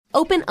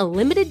Open a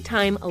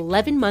limited-time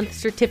 11-month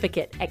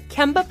certificate at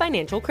Kemba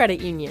Financial Credit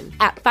Union.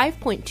 At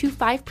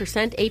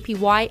 5.25%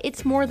 APY,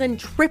 it's more than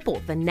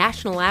triple the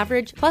national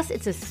average, plus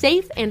it's a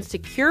safe and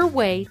secure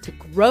way to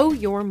grow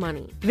your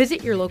money.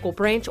 Visit your local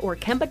branch or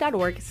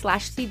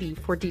kemba.org/CD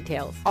for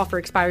details. Offer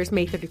expires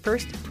May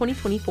 31st,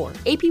 2024.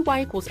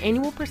 APY equals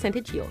annual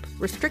percentage yield.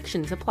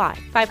 Restrictions apply.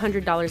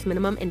 $500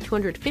 minimum and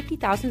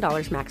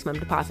 $250,000 maximum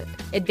deposit.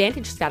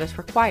 Advantage status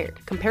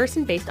required.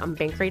 Comparison based on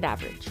bank rate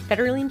average.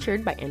 Federally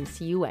insured by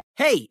NCUA.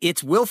 Hey,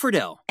 it's Will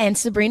Friedle. And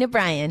Sabrina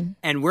Bryan.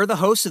 And we're the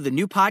hosts of the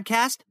new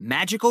podcast,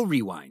 Magical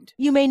Rewind.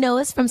 You may know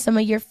us from some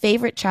of your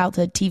favorite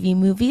childhood TV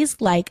movies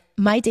like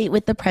My Date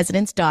with the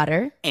President's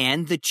Daughter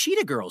and the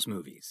Cheetah Girls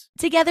movies.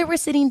 Together, we're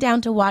sitting down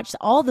to watch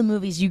all the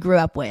movies you grew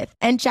up with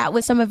and chat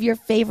with some of your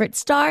favorite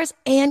stars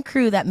and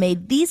crew that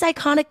made these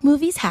iconic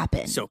movies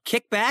happen. So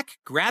kick back,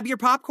 grab your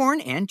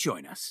popcorn, and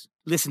join us.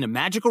 Listen to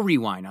Magical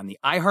Rewind on the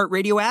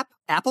iHeartRadio app,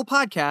 Apple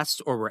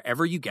Podcasts, or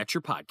wherever you get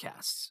your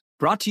podcasts.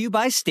 Brought to you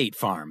by State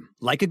Farm.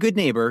 Like a good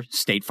neighbor,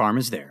 State Farm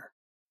is there.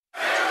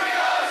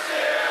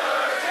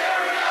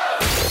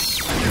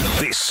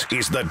 This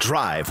is The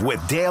Drive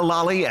with Dale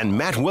Lally and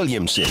Matt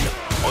Williamson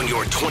on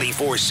your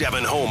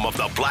 24/7 home of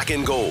the black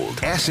and gold.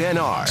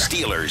 SNR,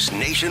 Steelers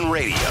Nation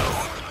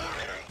Radio.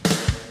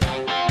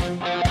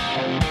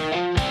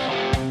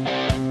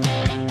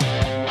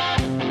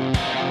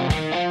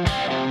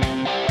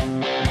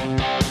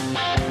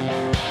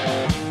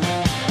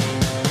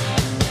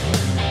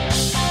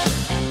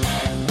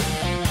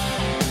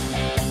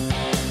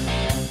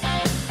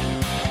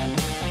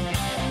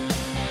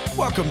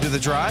 Welcome to The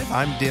Drive.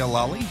 I'm Dale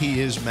Lally.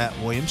 He is Matt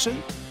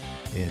Williamson.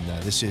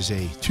 And this is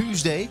a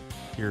Tuesday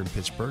here in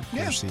Pittsburgh. Of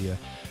course,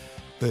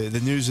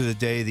 the news of the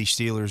day, the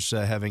Steelers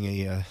having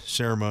a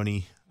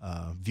ceremony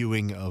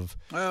viewing of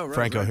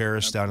Franco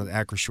Harris down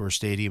at Acrisure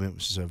Stadium. It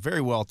was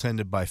very well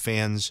attended by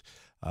fans,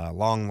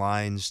 long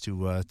lines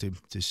to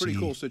see. Pretty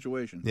cool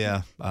situation.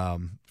 Yeah.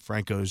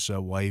 Franco's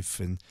wife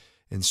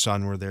and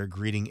son were there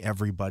greeting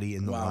everybody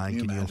in the line.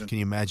 Can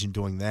you imagine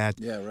doing that?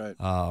 Yeah,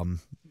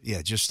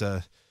 right. Just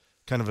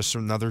kind of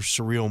another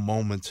surreal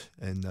moment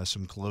and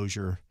some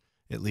closure,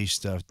 at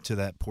least to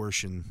that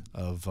portion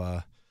of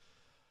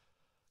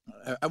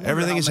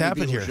everything has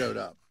happened here. Showed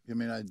up. I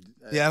mean, I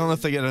don't know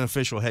if they get an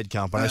official head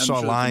count, but I saw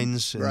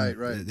lines. Right.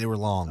 They were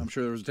long. I'm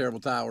sure there was a terrible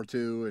towel or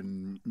two,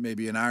 and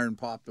maybe an iron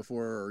pop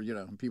before, or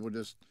people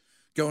just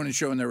going and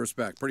showing their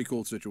respect. Pretty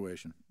cool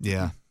situation.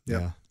 Yeah.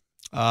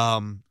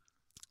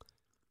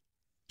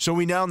 So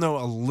we now know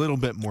a little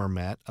bit more,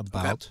 Matt,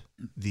 about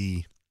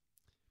the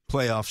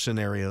playoff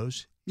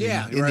scenarios. In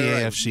the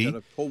AFC.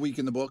 Got a whole week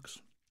in the books.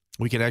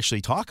 We can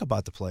actually talk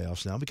about the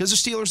playoffs now because the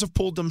Steelers have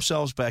pulled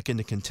themselves back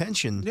into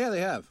contention. Yeah,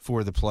 they have.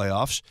 For the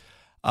playoffs.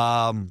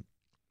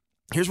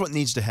 Here's what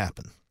needs to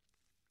happen.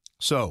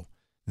 So,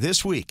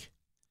 this week,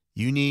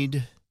 you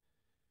need,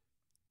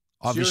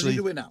 obviously,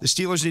 the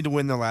Steelers need to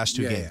win their last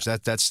two games. Yeah.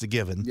 That's the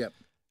given. Yep.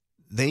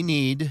 They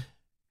need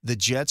the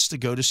Jets to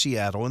go to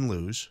Seattle and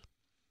lose.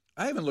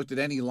 I haven't looked at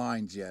any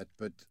lines yet,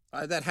 but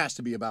that has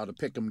to be about a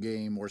pick'em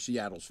game or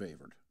Seattle's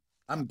favored.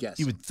 I'm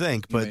guessing. You would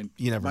think, but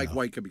you never know. Mike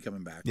White could be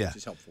coming back, which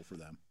is helpful for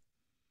them.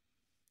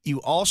 You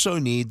also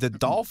need the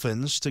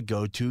Dolphins to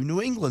go to New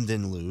England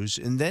and lose.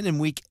 And then in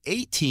Week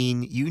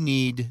 18, you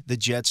need the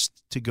Jets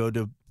to go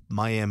to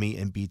Miami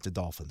and beat the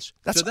Dolphins.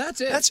 So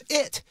that's it? That's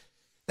it.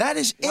 That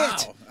is it.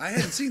 Wow. I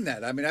hadn't seen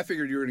that. I mean, I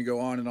figured you were going to go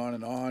on and on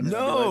and on.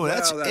 No,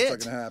 that's not it. going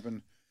to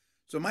happen.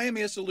 So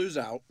Miami has to lose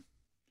out.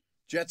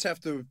 Jets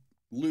have to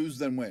lose,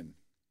 then win.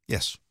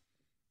 Yes.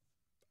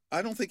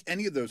 I don't think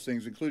any of those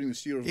things, including the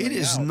Steelers, it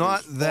is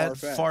not that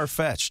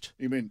far-fetched.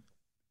 You mean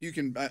you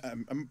can?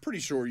 I'm pretty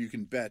sure you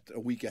can bet a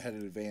week ahead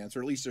in advance, or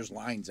at least there's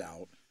lines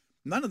out.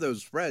 None of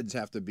those spreads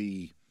have to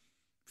be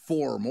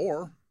 4 or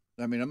more.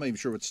 I mean, I'm not even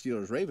sure what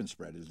Steelers-Ravens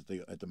spread is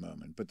at the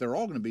moment, but they're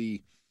all going to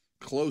be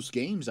close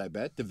games. I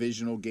bet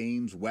divisional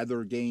games,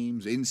 weather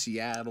games in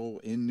Seattle,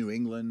 in New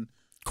England.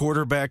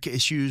 Quarterback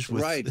issues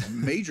with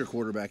major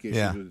quarterback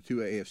issues with the two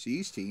AFC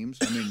East teams.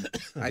 I mean,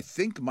 I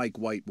think Mike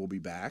White will be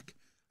back.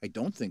 I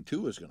don't think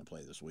Tua is going to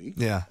play this week.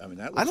 Yeah. I mean,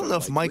 that I don't know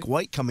if Mike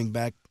White coming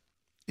back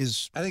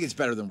is. I think it's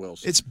better than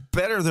Wilson. It's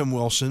better than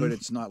Wilson, but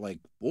it's not like,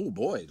 oh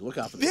boy, look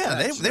out for the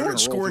stats. They weren't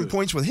scoring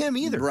points with him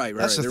either. Right.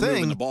 That's the they thing. were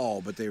moving the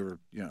ball, but they were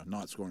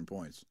not scoring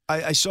points.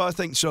 I saw a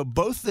thing. So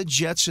both the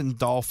Jets and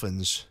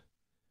Dolphins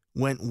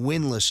went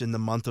winless in the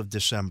month of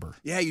December.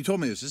 Yeah, you told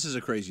me this. This is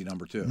a crazy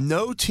number too.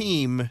 No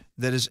team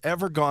that has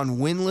ever gone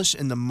winless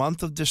in the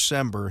month of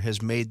December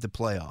has made the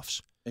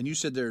playoffs. And you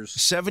said there's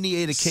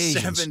 78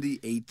 occasions.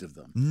 78 of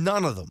them.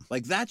 None of them.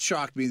 Like, that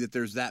shocked me that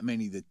there's that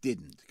many that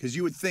didn't. Because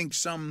you would think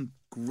some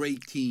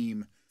great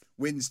team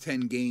wins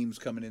 10 games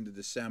coming into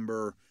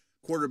December,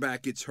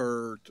 quarterback gets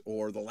hurt,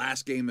 or the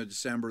last game of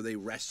December they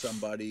rest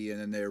somebody and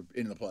then they're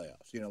in the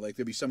playoffs. Like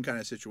there'd be some kind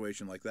of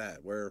situation like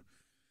that where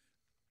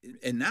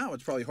 – and now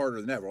it's probably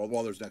harder than ever,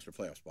 while there's an extra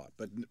playoff spot.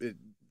 But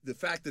the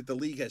fact that the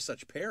league has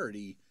such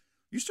parity,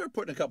 you start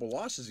putting a couple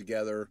losses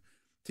together –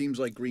 teams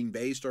like Green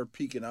Bay start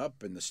peaking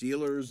up, and the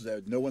Steelers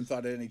that no one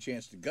thought had any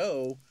chance to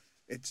go.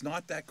 it's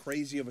not that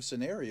crazy of a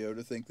scenario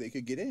to think they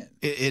could get in.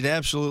 It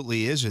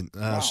absolutely isn't.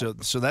 Wow.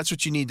 So that's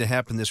what you need to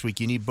happen this week.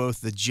 You need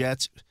both the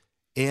Jets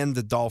and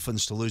the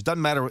Dolphins to lose.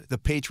 Doesn't matter what the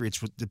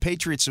Patriots. The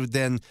Patriots would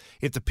then,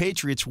 if the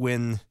Patriots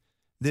win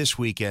this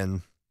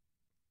weekend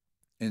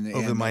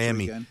over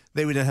Miami,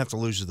 they would then have to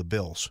lose to the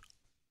Bills.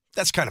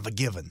 That's kind of a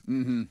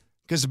given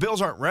because the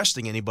Bills aren't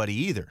resting anybody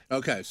either.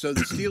 Okay, so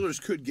the Steelers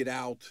could get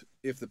out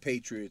if the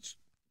Patriots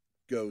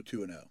go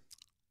 2-0.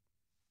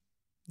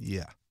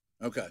 Yeah.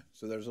 Okay,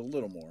 so there's a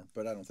little more,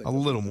 but I don't think a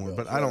little more,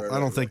 but I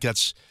don't think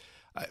that's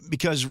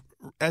because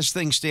as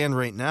things stand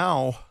right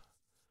now,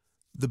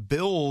 the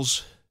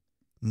Bills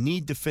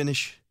need to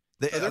finish.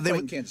 They're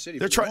fighting Kansas City.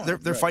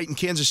 They're fighting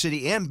Kansas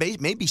City and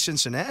maybe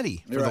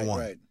Cincinnati for the one.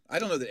 Right. I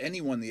don't know that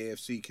anyone in the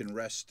AFC can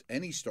rest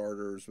any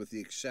starters with the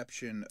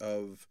exception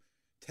of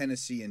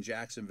Tennessee and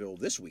Jacksonville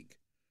this week.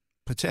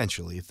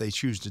 Potentially, if they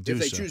choose to do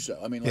so. If they choose so.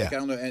 I mean, I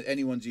don't know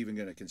anyone's even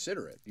going to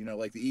consider it.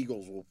 Like the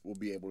Eagles will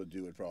be able to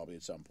do it probably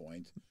at some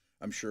point.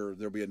 I'm sure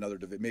there'll be another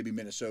division. Maybe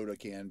Minnesota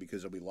can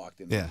because they'll be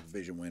locked in as a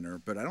division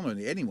winner. But I don't know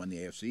that anyone in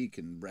the AFC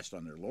can rest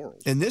on their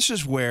laurels. And this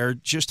is where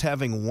just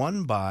having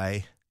one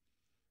bye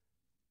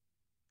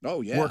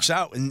works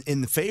out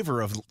in the favor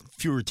of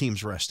fewer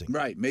teams resting.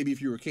 Right. Maybe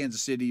if you were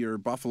Kansas City or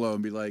Buffalo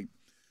and be like,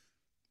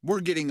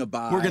 we're getting a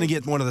bye. We're going to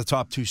get one of the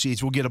top 2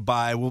 seeds. We'll get a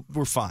bye.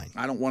 We're fine.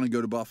 I don't want to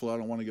go to Buffalo. I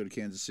don't want to go to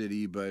Kansas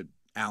City, but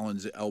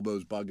Allen's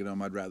elbow's bugging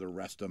him. I'd rather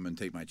rest him and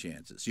take my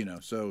chances.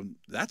 So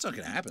that's not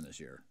going to happen this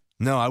year.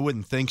 No, I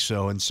wouldn't think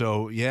so. And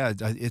so,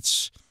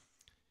 it's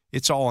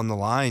all on the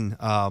line.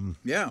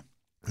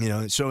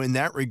 So in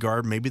that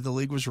regard, maybe the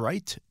league was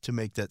right to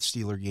make that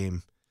Steeler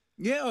game.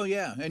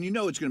 Yeah, and it's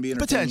going to be entertaining.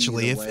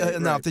 Potentially.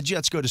 If the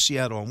Jets go to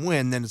Seattle and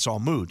win, then it's all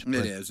moot.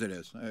 It is.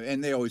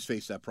 And they always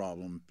face that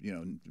problem,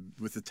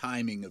 with the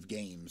timing of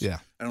games. Yeah.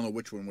 I don't know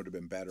which one would have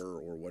been better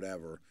or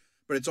whatever,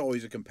 but it's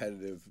always a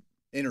competitive,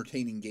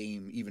 entertaining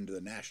game even to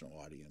the national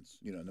audience,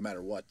 no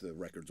matter what the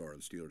records are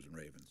of the Steelers and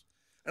Ravens.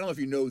 I don't know if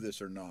you know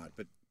this or not,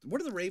 but what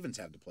do the Ravens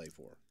have to play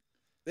for?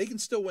 They can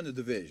still win the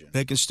division.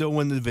 They can still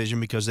win the division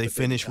because they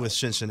finish with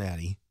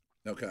Cincinnati.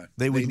 Okay.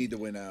 They need to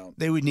win out.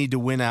 They would need to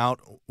win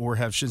out or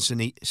have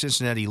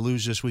Cincinnati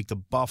lose this week to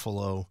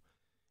Buffalo,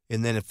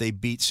 and then if they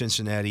beat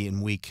Cincinnati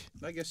in week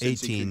 18. I guess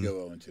Cincy could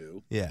go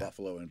 0-2. Yeah.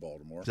 Buffalo and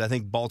Baltimore. I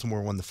think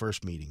Baltimore won the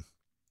first meeting.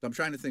 I'm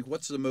trying to think,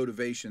 what's the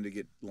motivation to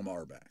get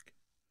Lamar back?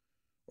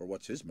 Or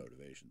what's his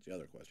motivation? It's the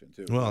other question,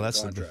 too. Well,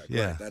 that's contract.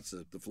 Right. That's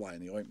the fly in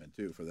the ointment,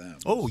 too, for them.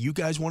 Oh, you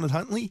guys wanted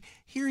Huntley?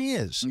 Here he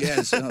is.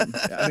 Yes.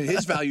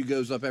 His value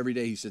goes up every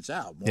day he sits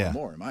out, more and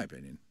more, in my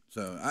opinion.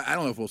 So I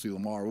don't know if we'll see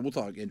Lamar. We'll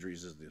talk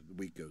injuries as the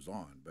week goes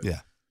on. But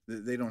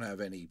they don't have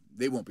any –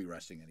 they won't be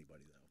resting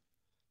anybody,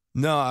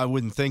 though. No, I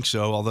wouldn't think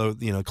so, although,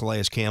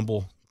 Calais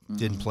Campbell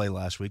didn't play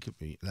last week.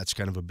 That's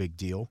kind of a big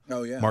deal.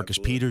 Oh, yeah. Marcus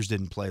absolutely. Peters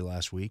didn't play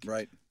last week.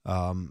 Right.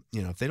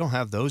 If they don't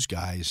have those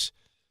guys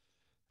 –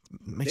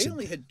 they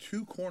only had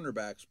 2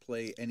 cornerbacks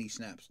play any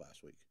snaps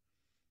last week.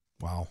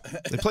 Wow.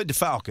 They played the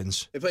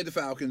Falcons. They played the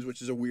Falcons,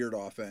 which is a weird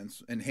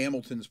offense, and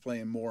Hamilton's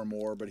playing more and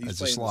more, but he's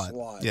playing the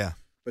slot. Yeah.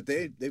 But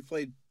they've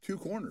played 2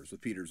 corners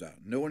with Peters out.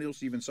 No one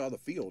else even saw the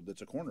field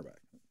that's a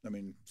cornerback. I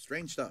mean,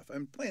 strange stuff.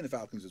 Playing the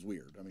Falcons is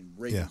weird.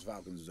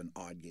 Ravens-Falcons is an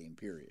odd game,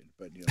 period.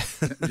 But,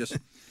 just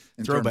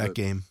in throwback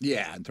game.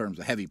 Yeah, in terms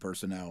of heavy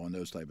personnel and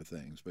those type of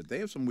things. But they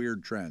have some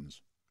weird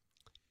trends.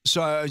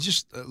 So I was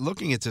just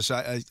looking at this.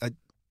 I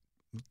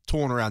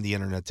touring around the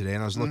internet today,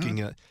 and I was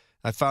looking at.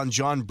 I found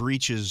John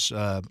Breach's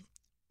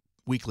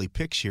weekly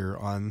picks here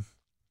on.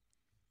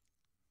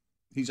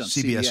 He's on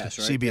CBS,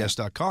 right?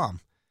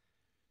 CBS.com.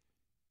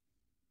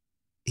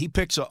 He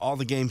picks all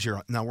the games here.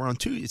 Now we're on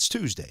It's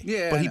Tuesday.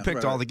 Yeah, but he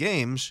picked all the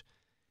games,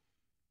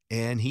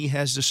 and he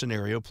has the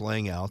scenario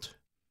playing out.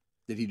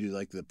 Did he do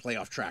like the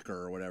playoff tracker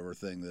or whatever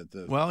thing that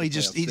the? Well, he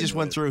just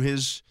went through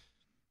his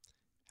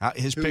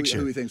picture.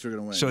 Who he thinks are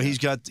going to win? So he's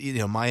got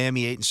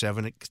Miami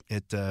 8-7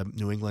 at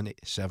New England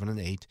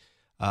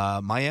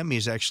 7-8. Miami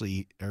is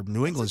actually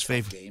New England's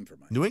favorite.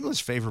 New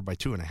England's favored by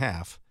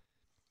 2.5.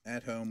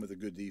 At home with a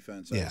good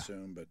defense, I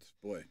assume. But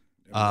boy,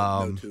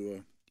 no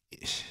Tua.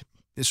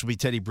 This will be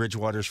Teddy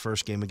Bridgewater's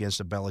first game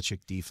against a Belichick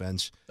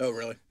defense. Oh,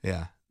 really?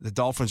 Yeah. The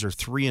Dolphins are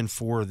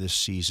 3-4 this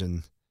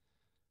season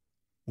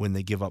when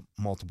they give up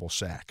multiple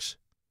sacks.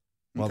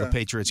 While the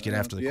Patriots get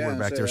after the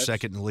quarterback, they're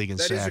second in the league in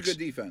sacks. That is a good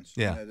defense.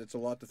 Yeah. That's a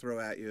lot to throw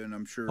at you, and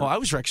I'm sure. Oh, I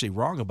was actually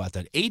wrong about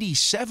that.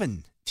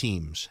 87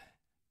 teams.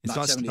 It's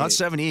not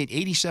 78,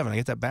 87. I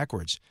get that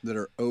backwards. That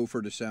are 0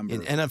 for December.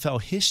 In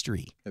NFL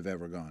history. Have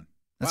ever gone.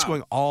 That's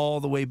going all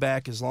the way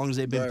back as long as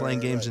they've been playing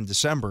games in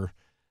December.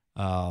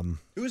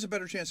 Who has a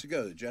better chance to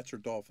go, the Jets or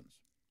Dolphins?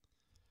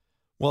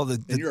 Well,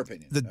 in your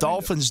opinion, the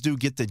Dolphins do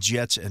get the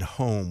Jets at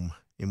home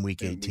in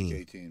Week 18.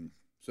 Week 18.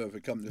 So if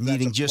it comes, if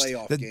needing that's a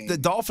playoff game, the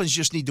Dolphins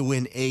just need to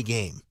win a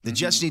game. The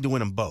Jets need to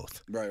win them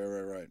both. Right.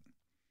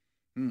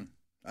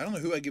 I don't know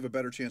who I give a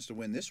better chance to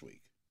win this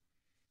week.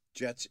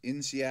 Jets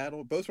in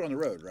Seattle. Both are on the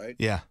road, right?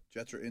 Yeah.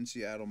 Jets are in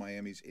Seattle.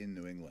 Miami's in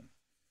New England.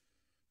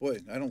 Boy,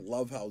 I don't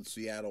love how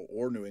Seattle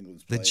or New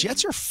England's playing. The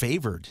Jets are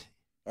favored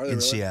in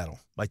Seattle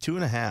by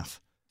 2.5.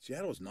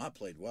 Seattle has not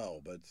played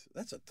well, but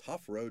that's a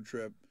tough road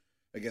trip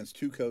against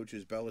two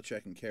coaches,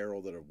 Belichick and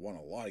Carroll, that have won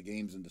a lot of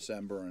games in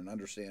December and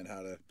understand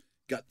how to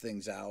gut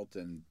things out.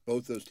 And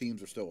both those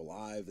teams are still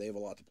alive. They have a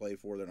lot to play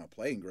for. They're not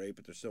playing great,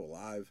 but they're still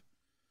alive.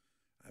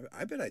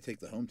 I bet I take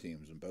the home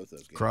teams in both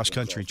those games.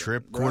 Cross-country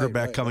trip,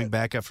 quarterback coming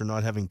back after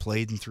not having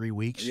played in 3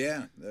 weeks.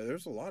 Yeah,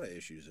 there's a lot of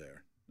issues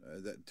there.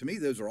 To me,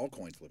 those are all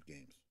coin flip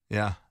games.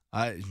 Yeah,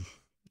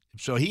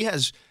 so he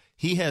has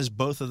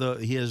both of the.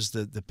 He has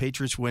the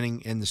Patriots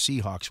winning and the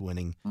Seahawks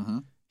winning. Mm-hmm.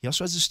 He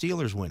also has the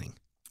Steelers winning.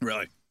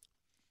 Really,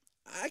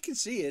 I can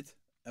see it.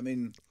 I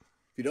mean,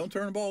 if you don't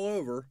turn the ball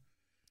over,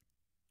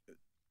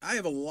 I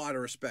have a lot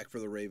of respect for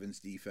the Ravens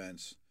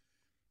defense,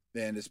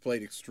 and it's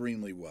played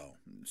extremely well.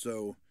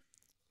 So.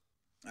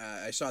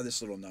 I saw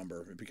this little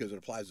number because it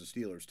applies to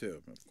Steelers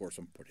too. Of course,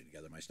 I'm putting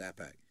together my stat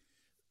pack.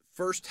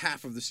 First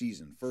half of the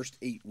season, first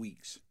 8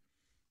 weeks,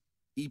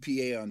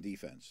 EPA on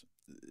defense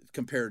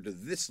compared to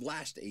this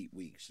last 8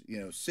 weeks,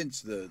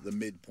 since the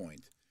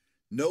midpoint.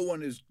 No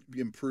one has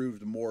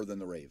improved more than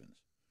the Ravens,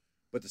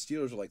 but the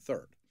Steelers are like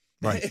third.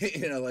 Right.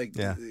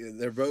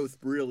 They're both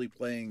really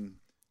playing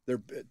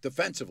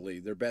defensively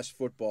their best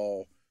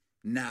football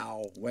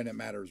now when it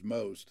matters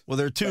most. Well,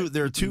 there are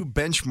two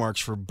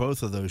benchmarks for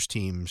both of those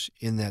teams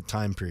in that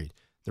time period.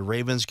 The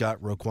Ravens got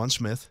Roquan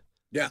Smith.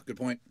 Yeah, good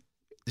point.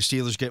 The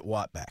Steelers get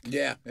Watt back.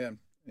 Yeah,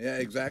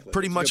 exactly.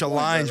 Pretty much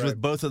aligns with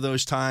both of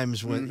those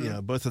times when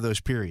both of those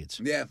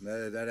periods. Yeah,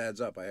 that adds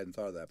up. I hadn't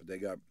thought of that, but they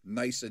got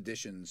nice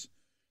additions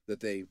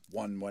that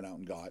one went out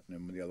and got,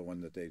 and the other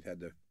one that they had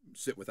to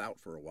sit without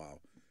for a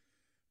while.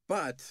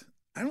 But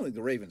I don't think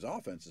the Ravens'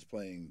 offense is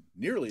playing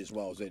nearly as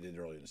well as they did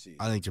early in the season.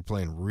 I think they're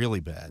playing really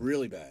bad.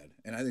 Really bad.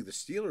 And I think the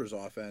Steelers'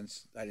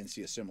 offense, I didn't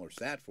see a similar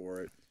stat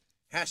for it,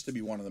 has to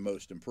be one of the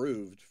most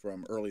improved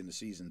from early in the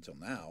season until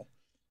now.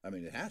 I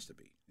mean, it has to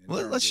be.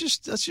 Well, let's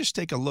just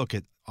take a look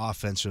at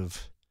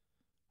offensive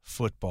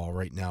football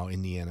right now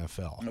in the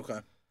NFL. Okay.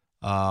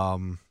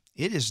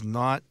 It is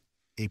not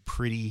a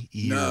pretty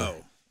year.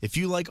 No. If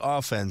you like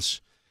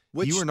offense,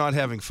 you are not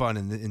having fun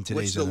in today's NFL.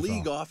 Which the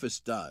league office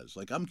does.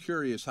 Like, I'm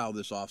curious how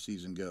this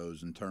offseason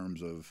goes in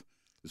terms of,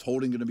 is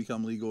holding going to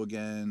become legal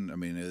again? I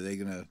mean, are they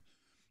going to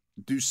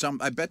do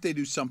I bet they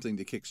do something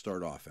to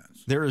kickstart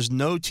offense. There is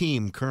no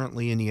team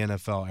currently in the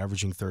NFL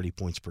averaging 30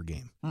 points per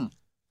game.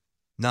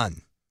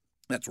 None.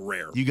 That's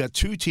rare. You got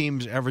two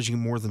teams averaging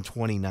more than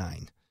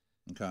 29.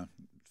 Okay.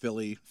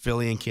 Philly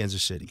and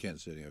Kansas City.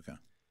 Okay.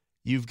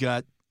 You've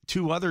got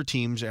two other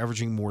teams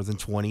averaging more than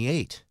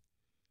 28.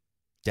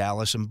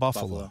 Dallas and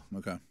Buffalo.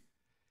 Okay.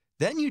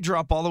 Then you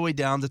drop all the way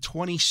down to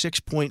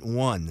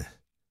 26.1.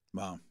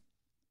 Wow.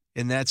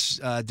 And that's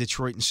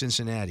Detroit and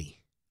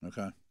Cincinnati.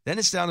 Okay. Then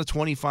it's down to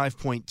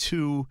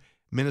 25.2,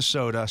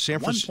 Minnesota.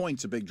 1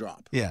 point's a big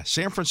drop. Yeah.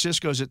 San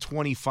Francisco's at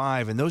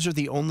 25, and those are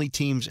the only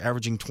teams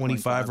averaging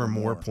 25 or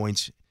more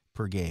points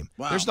per game.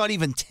 Wow. There's not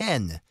even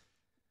 10.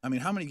 I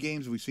mean, how many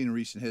games have we seen in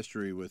recent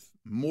history with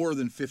more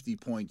than 50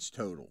 points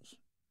totals?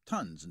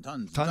 Tons and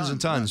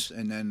tons.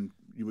 And then,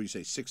 what do you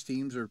say, 6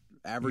 teams are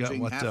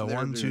averaging half there?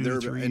 1, 2,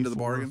 3, into the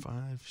 4, bargain?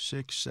 5,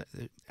 6,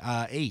 7,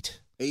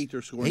 8. 8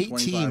 are scoring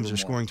 25 8 teams or are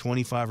scoring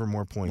 25 or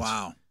more points.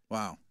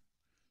 Wow.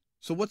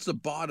 So what's the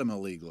bottom of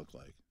the league look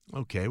like?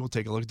 Okay, we'll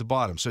take a look at the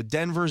bottom. So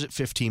Denver's at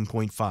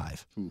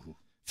 15.5. Ooh.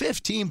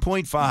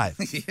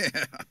 15.5.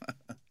 Yeah.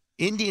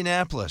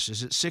 Indianapolis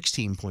is at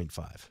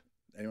 16.5.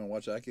 Anyone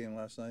watch that game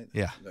last night?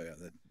 Yeah.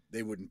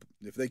 They wouldn't.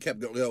 If they kept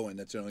going,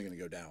 that's only going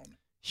to go down.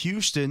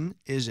 Houston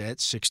is at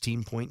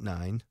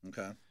 16.9.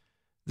 Okay.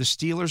 The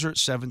Steelers are at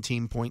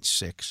 17.6.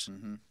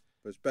 Mm-hmm.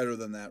 But it's better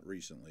than that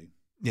recently.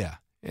 Yeah.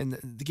 And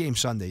the game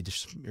Sunday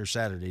or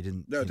Saturday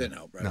didn't. No, it didn't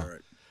help. Right, no.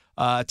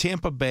 Right.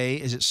 Tampa Bay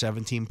is at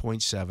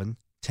 17.7.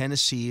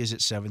 Tennessee is at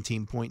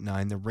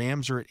 17.9. The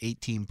Rams are at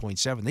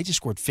 18.7. They just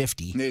scored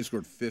 50. They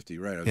scored 50,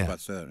 right. I was about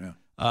to say that,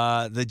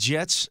 yeah. The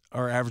Jets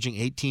are averaging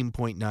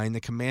 18.9. The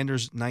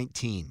Commanders,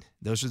 19.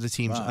 Those are the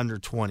teams under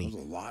 20. That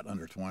was a lot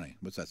under 20.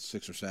 What's that,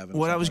 6 or 7?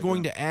 What I was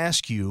going to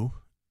ask you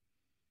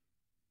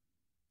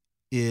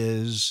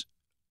is,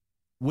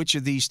 which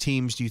of these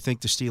teams do you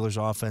think the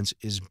Steelers' offense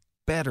is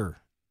better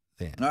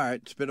than? All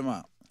right, spit them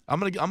out. I'm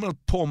gonna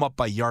pull them up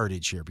by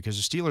yardage here because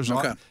the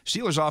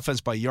Steelers'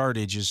 offense by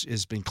yardage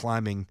has been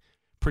climbing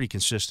pretty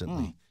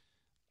consistently.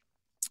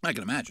 I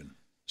can imagine.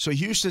 So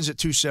Houston's at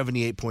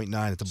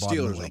 278.9 at the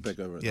bottom of the league. Steelers will pick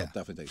over. Yeah.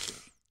 They'll definitely take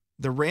Steelers.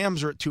 The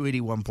Rams are at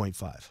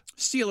 281.5.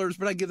 Steelers,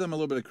 but I give them a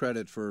little bit of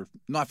credit for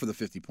not for the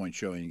 50-point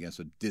showing against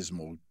a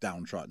dismal,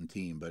 downtrodden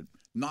team, but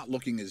not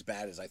looking as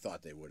bad as I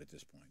thought they would at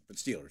this point. But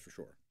Steelers for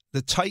sure.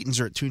 The Titans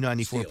are at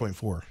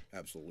 294.4.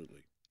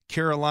 Absolutely.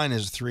 Carolina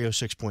is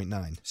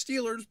 306.9.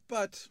 Steelers,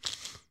 but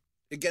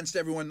against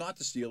everyone not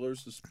the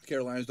Steelers,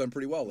 Carolina's done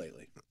pretty well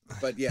lately.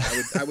 But yeah,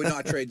 I would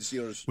not trade the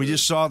Steelers. We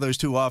just saw those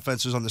two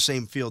offenses on the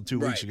same field 2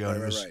 weeks ago.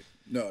 Right.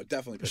 No,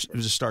 definitely Pittsburgh. It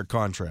was a stark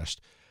contrast.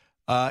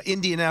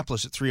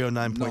 Indianapolis at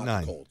 309.9.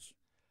 Not the Colts.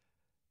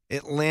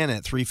 Atlanta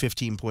at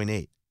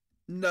 315.8.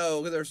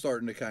 No, they're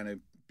starting to kind of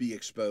be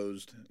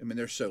exposed. I mean,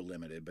 they're so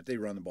limited, but they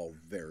run the ball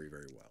very,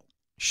 very well.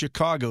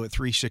 Chicago at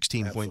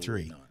 316.3.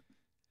 Absolutely not.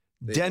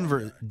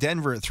 Denver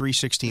at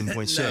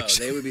 316.6.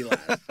 No, they would be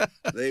last.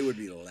 They would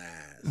be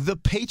last. The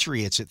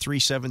Patriots at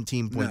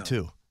 317.2.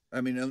 No.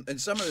 I mean, and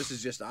some of this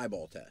is just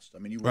eyeball test. I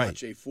mean, you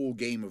watch a full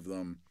game of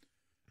them.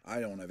 I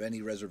don't have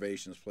any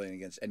reservations playing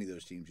against any of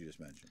those teams you just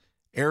mentioned.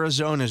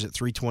 Arizona's at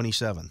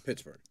 327.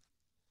 Pittsburgh.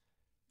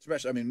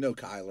 Especially, I mean, no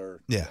Kyler.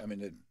 Yeah. I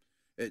mean,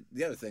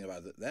 the other thing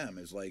about them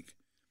is, like,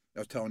 I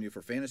was telling you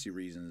for fantasy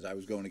reasons, I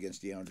was going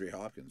against DeAndre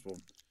Hopkins. Well,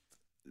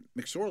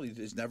 McSorley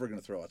is never going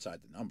to throw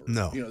outside the number.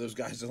 No. You know, those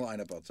guys that line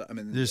up outside. I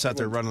mean, They're just out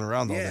there running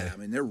around all day. Yeah, I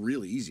mean, they're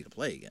really easy to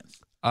play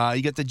against.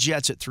 You got the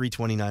Jets at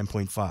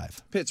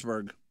 329.5.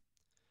 Pittsburgh.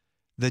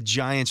 The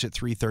Giants at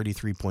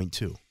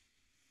 333.2.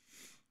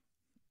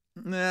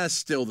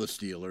 Still the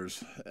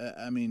Steelers.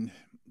 I mean,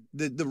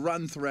 the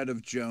run threat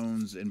of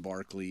Jones and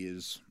Barkley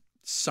is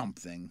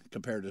something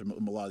compared to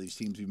a lot of these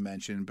teams you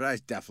mentioned, but I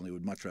definitely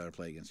would much rather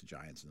play against the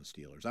Giants than the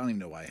Steelers. I don't even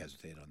know why I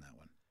hesitate on that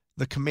one.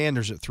 The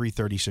Commanders at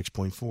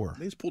 336.4.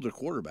 They just pulled their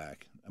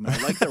quarterback. I mean,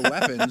 I like their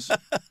weapons.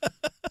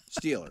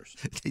 Steelers.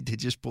 They did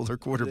just pull their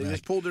quarterback. They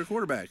just pulled their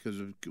quarterback because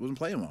it wasn't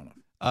playing on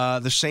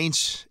them. The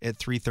Saints at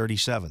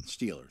 337.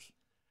 Steelers.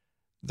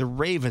 The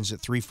Ravens at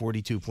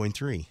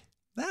 342.3.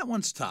 That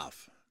one's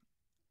tough.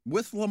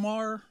 With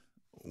Lamar,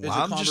 well,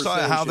 I'm just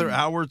talking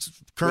how we're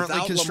currently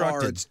without constructed.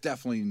 Lamar, it's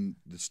definitely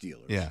the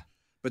Steelers. Yeah.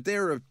 But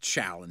they're a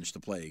challenge to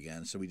play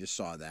against, so we just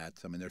saw that.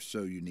 I mean, they're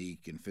so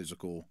unique and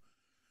physical.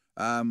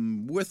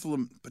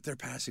 But their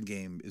passing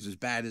game is as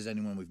bad as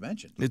anyone we've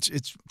mentioned.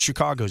 It's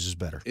Chicago's is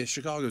better.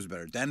 Chicago's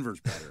better.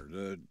 Denver's better.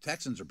 The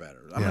Texans are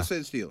better. I'm going to say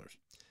the Steelers.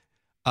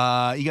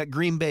 You got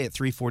Green Bay at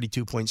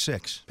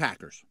 342.6.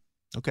 Packers.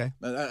 Okay.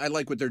 I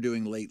like what they're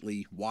doing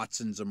lately.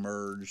 Watson's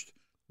emerged.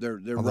 They're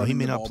although he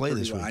may not play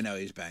this week. I know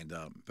he's banged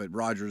up, but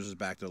Rodgers is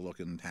back to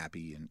looking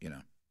happy, and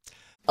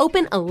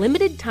Open a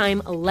limited-time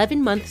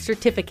 11-month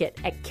certificate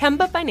at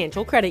Kemba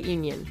Financial Credit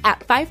Union. At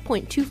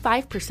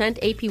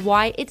 5.25%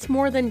 APY, it's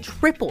more than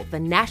triple the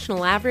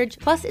national average,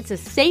 plus it's a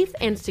safe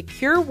and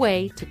secure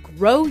way to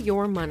grow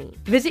your money.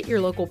 Visit your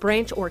local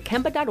branch or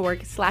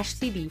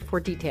kemba.org/CD for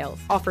details.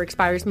 Offer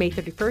expires May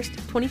 31st,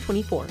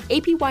 2024.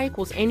 APY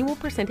equals annual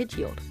percentage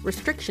yield.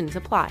 Restrictions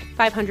apply.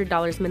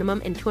 $500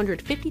 minimum and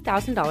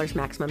 $250,000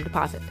 maximum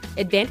deposit.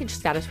 Advantage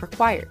status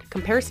required.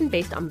 Comparison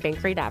based on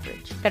bank rate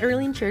average.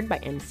 Federally insured by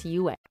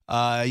NCUA.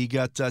 You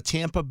got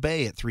Tampa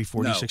Bay at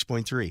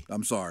 346.3.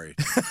 I'm sorry.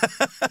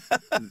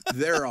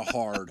 They're a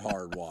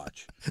hard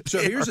watch. So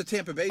here's a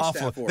Tampa Bay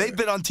stat for They've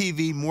been on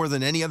TV more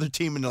than any other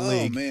team in the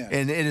league, man.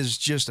 And it is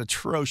just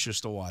atrocious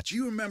to watch. Do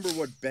you remember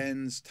what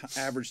Ben's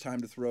average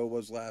time to throw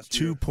was last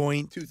year?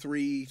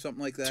 2.23,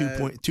 something like that?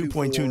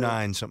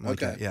 2.29, something like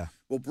that, yeah.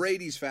 Well,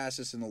 Brady's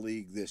fastest in the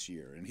league this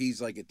year, and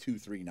he's like at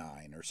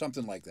 2.39 or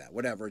something like that.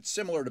 Whatever. It's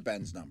similar to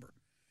Ben's number.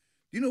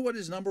 Do you know what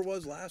his number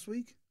was last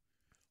week?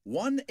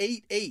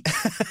 188.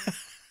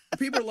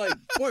 People are like,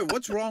 boy,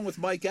 what's wrong with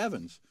Mike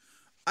Evans?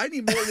 I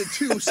need more than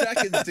 2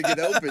 seconds to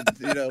get open,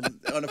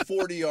 on a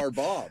 40-yard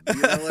bomb.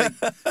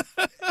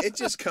 It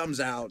just comes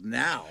out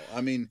now.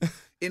 I mean,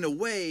 in a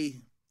way,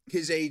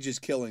 his age is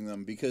killing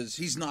them because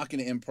he's not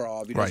going to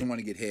improv. He doesn't want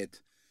to get hit.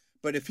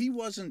 But if he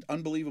wasn't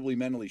unbelievably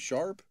mentally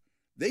sharp,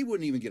 they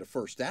wouldn't even get a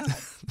first down.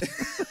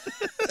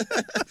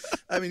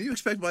 I mean, you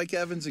expect Mike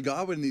Evans and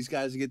Godwin and these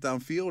guys to get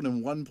downfield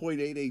in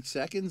 1.88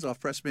 seconds off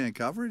press man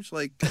coverage?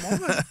 Like,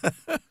 come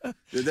on.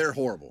 They're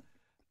horrible.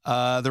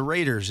 The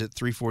Raiders at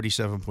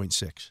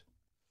 347.6.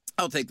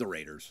 I'll take the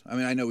Raiders. I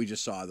mean, I know we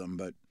just saw them,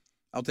 but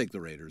I'll take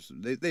the Raiders.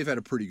 They've had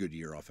a pretty good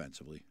year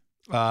offensively.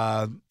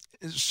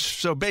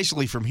 So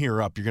basically from here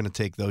up, you're going to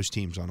take those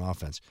teams on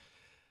offense.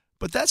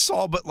 But that's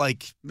all but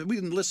like we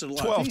listed a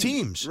lot 12 of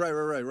teams.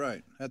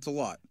 Right. That's a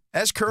lot.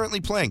 As currently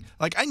playing.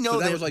 Like, I know so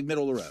that was like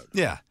middle of the road.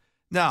 Yeah.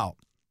 Now,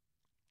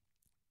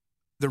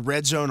 the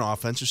red zone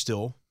offense is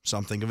still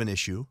something of an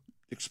issue.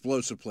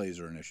 Explosive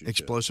plays are an issue.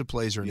 Explosive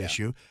plays are an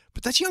issue.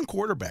 But that's young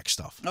quarterback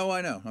stuff. Oh,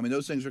 I know. I mean,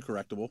 those things are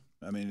correctable.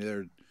 I mean,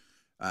 they're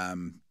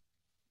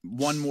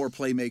one more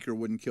playmaker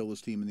wouldn't kill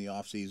this team in the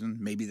offseason.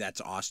 Maybe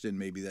that's Austin.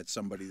 Maybe that's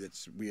somebody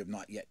we have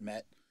not yet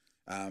met.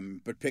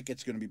 But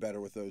Pickett's going to be better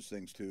with those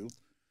things, too.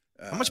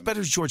 How much better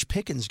is George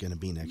Pickens going to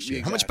be next year?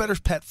 Exactly. How much better is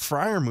Pat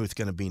Freiermuth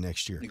going to be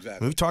next year?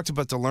 Exactly. We've talked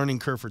about the learning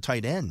curve for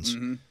tight ends.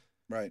 Mm-hmm.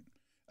 Right.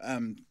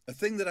 A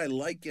thing that I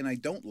like and I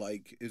don't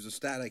like is a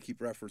stat I keep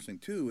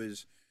referencing, too,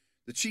 is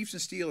the Chiefs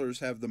and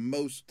Steelers have the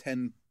most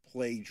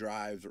 10-play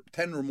drives or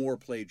 10 or more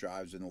play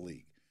drives in the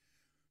league,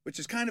 which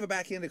is kind of a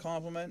backhanded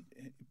compliment,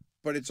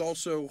 but it's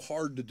also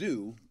hard to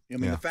do. I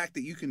mean, the fact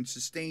that you can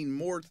sustain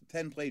more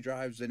 10-play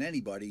drives than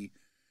anybody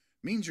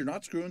means you're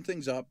not screwing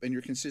things up and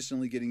you're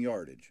consistently getting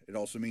yardage. It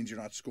also means you're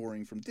not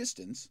scoring from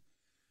distance,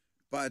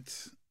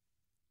 but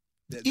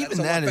that's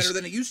a lot better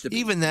than it used to be.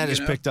 Even that is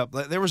picked up.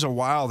 There was a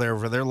while there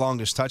where their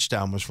longest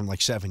touchdown was from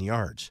like 7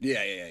 yards.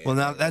 Yeah. Well,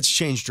 now that's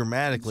changed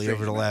dramatically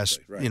over the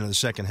last, right. The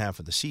second half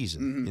of the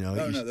season.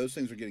 Mm-hmm. No, those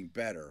things are getting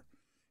better.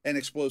 And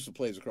explosive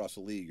plays across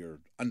the league are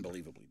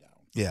unbelievably down.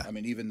 Yeah. I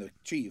mean, even the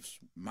Chiefs,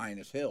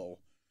 minus Hill,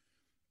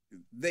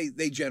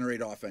 they generate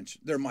offense.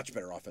 They're much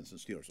better offense than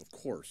Steelers, of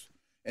course.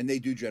 and they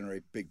do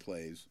generate big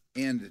plays,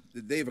 and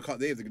they have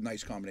a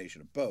nice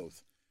combination of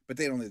both. But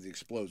they don't have the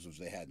explosives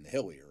they had in the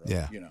Hill era.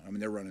 Yeah. I mean,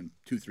 they're running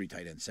 2-3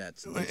 tight end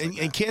sets.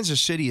 And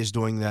Kansas City is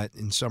doing that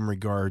in some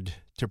regard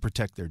to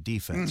protect their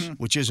defense,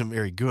 which isn't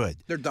very good.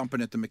 They're dumping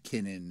it to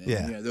McKinnon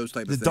and those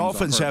type of things. The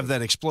Dolphins have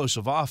that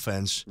explosive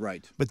offense.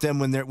 Right. But then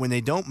when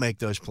they don't make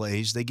those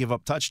plays, they give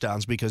up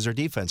touchdowns because their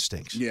defense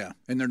stinks. Yeah,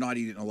 and they're not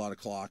eating a lot of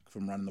clock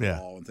from running the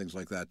ball and things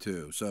like that,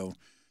 too. So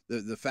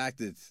the fact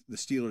that the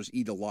Steelers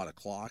eat a lot of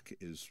clock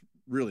is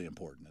really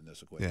important in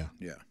this equation.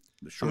 Yeah.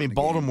 I mean,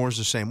 Baltimore's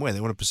the same way.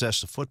 They want to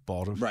possess the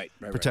football to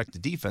protect right. the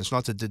defense.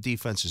 Not that the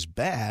defense is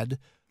bad.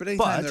 But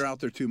anytime they're out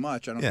there too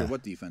much, I don't care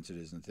what defense it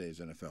is in today's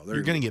NFL.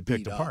 You're going to get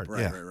picked apart.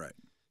 Right.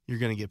 You're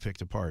going to get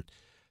picked apart.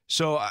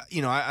 So,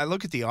 I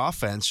look at the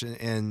offense,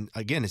 and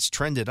again, it's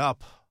trended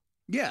up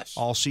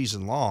all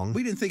season long.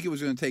 We didn't think it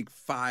was going to take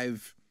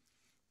 5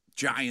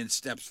 giant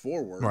steps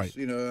forward. Right.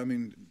 I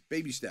mean,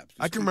 baby steps.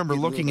 I can remember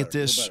looking at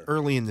this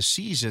early in the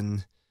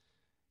season.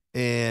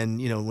 And,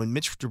 when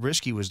Mitch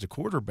Trubisky was the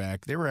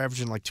quarterback, they were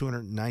averaging like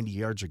 290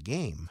 yards a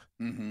game.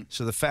 Mm-hmm.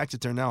 So the fact that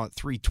they're now at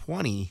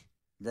 320.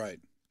 Right.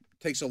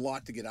 Takes a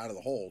lot to get out of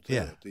the hole,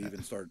 too, to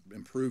even start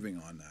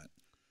improving on that.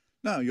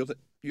 No,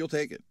 you'll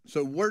take it.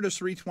 So where does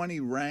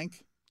 320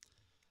 rank?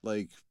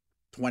 Like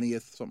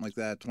 20th, something like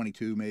that,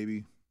 22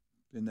 maybe,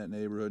 in that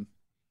neighborhood?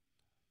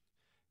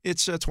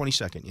 It's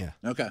 22nd, yeah.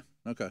 Okay.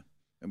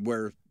 And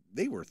where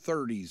they were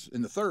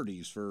in the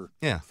 30s for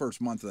the first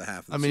month of the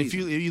half of the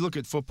season. If you look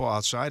at Football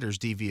Outsiders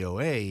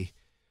DVOA,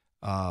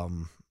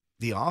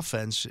 the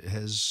offense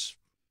has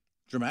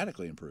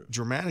dramatically improved.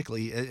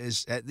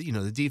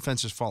 The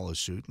defenses follow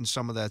suit, and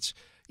some of that's,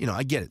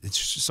 I get it.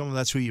 Some of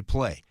that's who you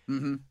play.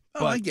 Mm-hmm.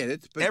 Oh, I get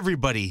it. But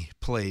everybody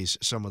plays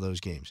some of those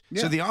games.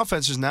 Yeah. So the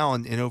offense is now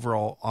in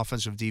overall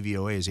offensive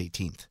DVOA is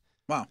 18th.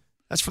 Wow.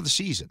 That's for the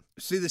season.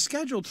 See, the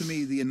schedule to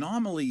me, the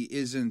anomaly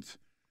isn't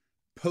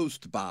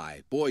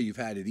post-bye. Boy, you've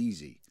had it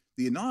easy.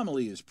 The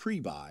anomaly is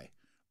pre-bye.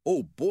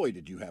 Oh, boy,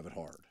 did you have it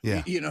hard.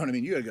 Yeah. You know what I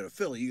mean? You got to go to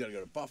Philly. You got to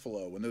go to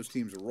Buffalo when those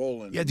teams are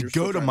rolling. You had to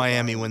go to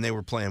Miami when they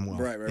were playing well.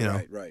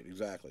 Right.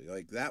 Exactly.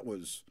 Like, that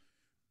was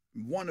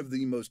one of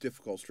the most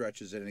difficult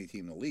stretches that any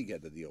team in the league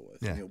had to deal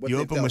with. Yeah. You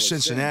open with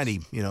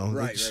Cincinnati,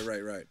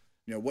 Right.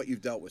 What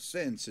you've dealt with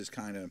since is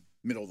kind of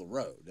middle of the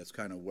road. That's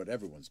kind of what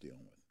everyone's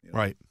dealing with.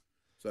 Right.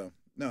 So,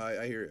 no,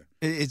 I hear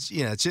you.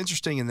 It's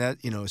interesting in that,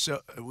 so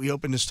we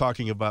opened this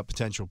talking about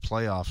potential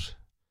playoffs,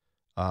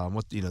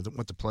 what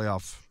the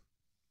playoff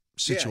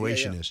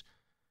situation is.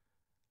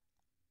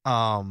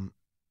 I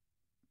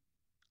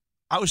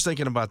was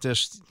thinking about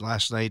this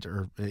last night,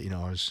 or I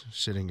was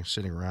sitting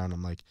around.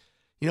 I'm like,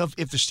 if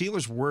the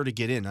Steelers were to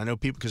get in, I know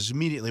people, because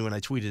immediately when I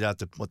tweeted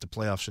out what the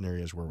playoff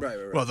scenarios were,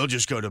 well, they'll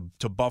just go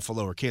to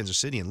Buffalo or Kansas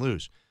City and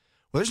lose.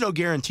 Well, there's no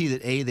guarantee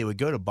that they would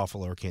go to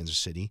Buffalo or Kansas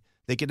City.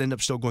 They could end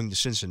up still going to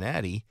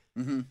Cincinnati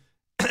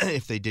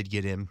if they did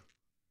get in.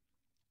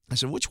 I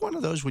said, which one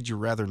of those would you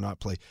rather not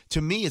play?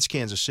 To me, it's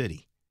Kansas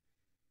City.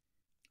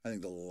 I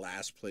think the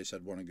last place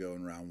I'd want to go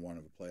in round one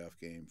of a playoff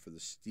game for the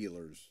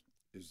Steelers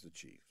is the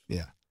Chiefs.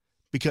 Yeah,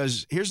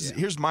 because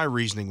here's my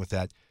reasoning with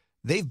that.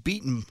 They've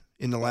beaten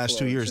in the last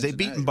 2 years. They've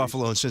beaten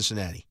Buffalo and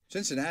Cincinnati.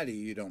 Cincinnati,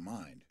 you don't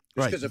mind.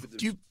 Right. Because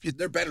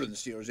they're better than the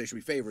Steelers. They should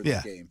be favored in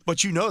the game.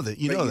 But you know that.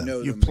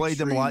 You've played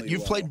them a lot.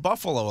 You've played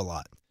Buffalo a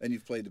lot. And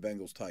you've played the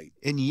Bengals tight.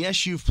 And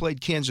yes, you've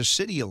played Kansas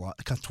City a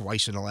lot,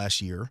 twice in the last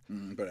year.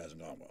 But it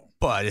hasn't gone well.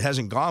 But it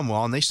hasn't gone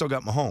well, and they still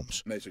got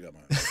Mahomes. They still got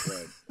Mahomes,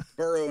 right.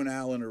 Burrow and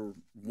Allen are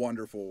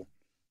wonderful.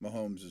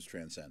 Mahomes is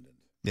transcendent.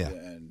 Yeah.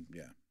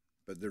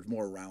 But there's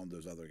more around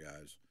those other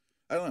guys.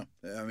 I don't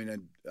know. I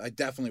mean, I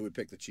definitely would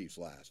pick the Chiefs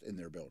last in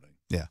their building.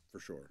 Yeah. For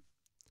sure.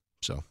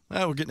 So,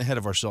 we're getting ahead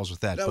of ourselves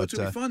with that. No, what's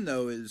going to be fun,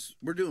 though, is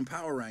we're doing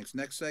Power Ranks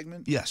next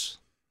segment. Yes.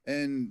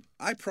 And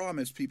I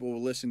promise people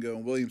will listen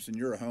going, Williamson,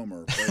 you're a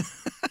homer.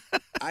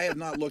 But I have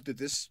not looked at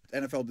this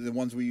NFL, the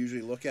ones we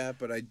usually look at,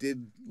 but I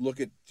did look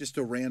at just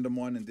a random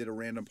one and did a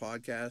random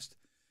podcast.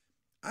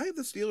 I have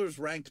the Steelers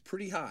ranked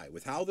pretty high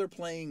with how they're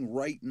playing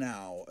right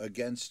now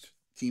against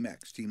Team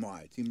X, Team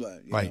Y, Team Y.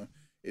 Right.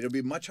 It'll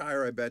be much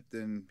higher, I bet,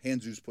 than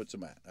Jesus puts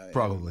them at.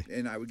 Probably.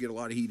 And I would get a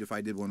lot of heat if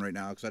I did one right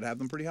now because I'd have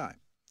them pretty high.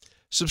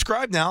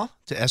 Subscribe now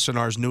to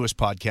SNR's newest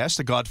podcast.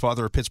 The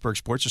Godfather of Pittsburgh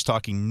Sports is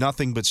talking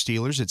nothing but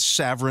Steelers. It's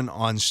Savran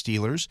on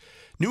Steelers.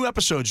 New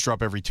episodes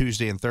drop every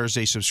Tuesday and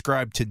Thursday.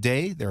 Subscribe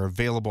today. They're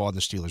available on the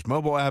Steelers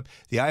mobile app,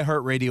 the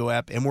iHeartRadio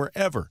app, and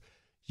wherever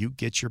you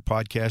get your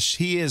podcasts.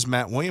 He is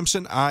Matt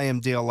Williamson. I am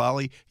Dale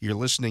Lally. You're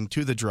listening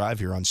to The Drive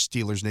here on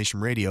Steelers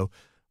Nation Radio.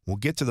 We'll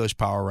get to those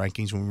power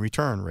rankings when we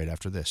return right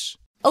after this.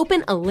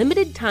 Open a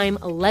limited-time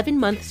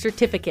 11-month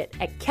certificate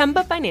at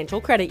Kemba Financial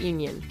Credit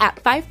Union. At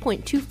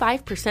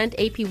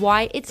 5.25%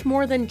 APY, it's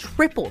more than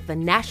triple the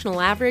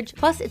national average,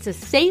 plus it's a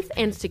safe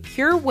and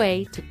secure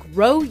way to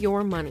grow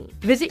your money.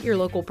 Visit your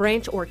local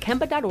branch or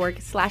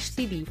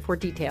kemba.org/CD for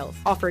details.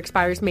 Offer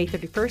expires May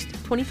 31st,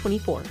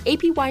 2024.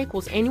 APY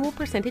equals annual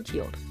percentage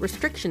yield.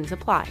 Restrictions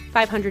apply.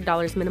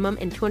 $500 minimum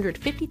and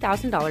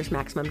 $250,000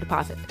 maximum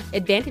deposit.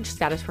 Advantage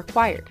status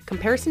required.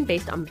 Comparison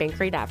based on bank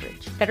rate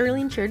average.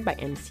 Federally insured by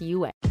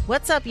NCUA.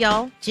 What's up,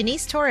 y'all?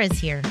 Janice Torres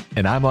here.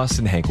 And I'm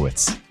Austin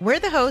Hankwitz. We're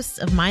the hosts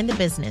of Mind the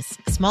Business,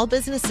 Small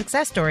Business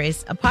Success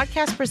Stories, a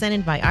podcast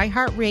presented by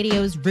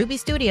iHeartRadio's Ruby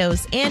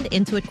Studios and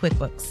Intuit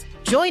QuickBooks.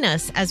 Join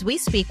us as we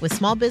speak with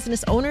small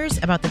business owners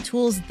about the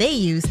tools they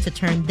use to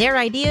turn their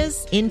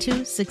ideas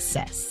into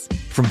success.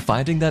 From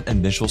finding that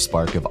initial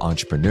spark of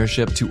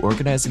entrepreneurship to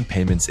organizing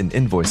payments and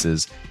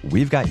invoices,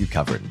 we've got you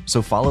covered.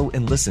 So follow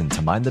and listen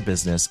to Mind the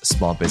Business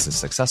Small Business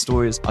Success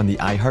Stories on the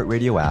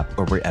iHeartRadio app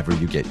or wherever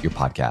you get your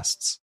podcasts.